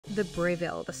the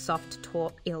Breville, the soft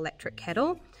taut electric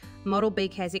kettle. Model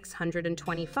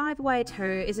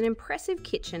BKE625WHT is an impressive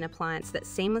kitchen appliance that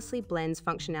seamlessly blends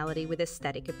functionality with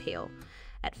aesthetic appeal.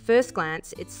 At first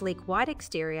glance, its sleek white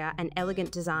exterior and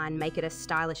elegant design make it a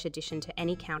stylish addition to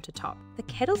any countertop. The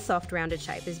kettle's soft rounded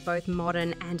shape is both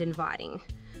modern and inviting,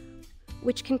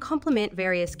 which can complement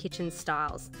various kitchen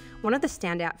styles. One of the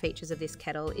standout features of this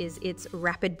kettle is its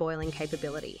rapid boiling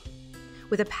capability.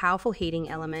 With a powerful heating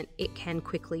element, it can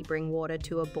quickly bring water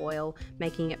to a boil,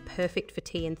 making it perfect for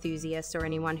tea enthusiasts or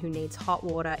anyone who needs hot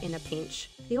water in a pinch.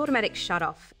 The automatic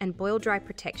shutoff and boil dry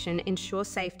protection ensure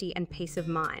safety and peace of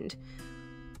mind,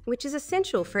 which is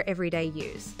essential for everyday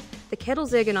use. The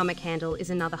kettle's ergonomic handle is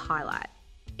another highlight.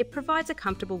 It provides a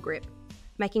comfortable grip,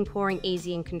 making pouring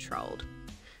easy and controlled.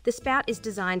 The spout is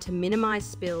designed to minimise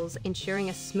spills, ensuring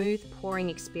a smooth pouring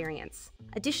experience.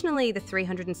 Additionally, the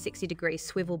 360-degree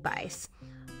swivel base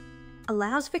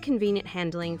allows for convenient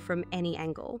handling from any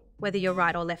angle, whether you're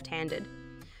right or left-handed.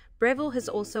 Breville has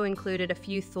also included a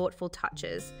few thoughtful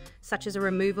touches, such as a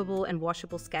removable and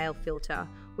washable scale filter,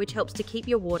 which helps to keep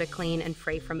your water clean and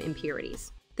free from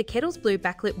impurities. The kettle's blue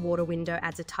backlit water window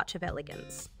adds a touch of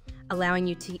elegance, allowing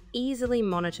you to easily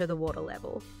monitor the water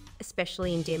level,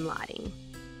 especially in dim lighting.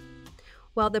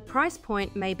 While the price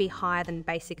point may be higher than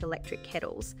basic electric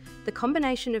kettles, the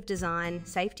combination of design,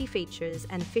 safety features,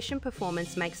 and efficient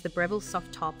performance makes the Breville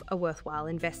soft top a worthwhile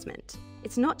investment.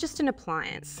 It's not just an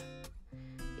appliance.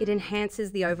 It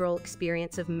enhances the overall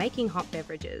experience of making hot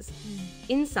beverages.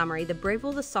 In summary, the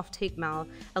Breville the Soft Heat Mal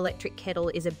electric kettle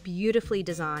is a beautifully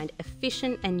designed,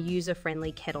 efficient and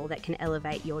user-friendly kettle that can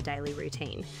elevate your daily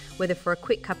routine. Whether for a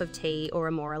quick cup of tea or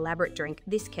a more elaborate drink,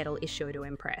 this kettle is sure to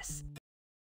impress.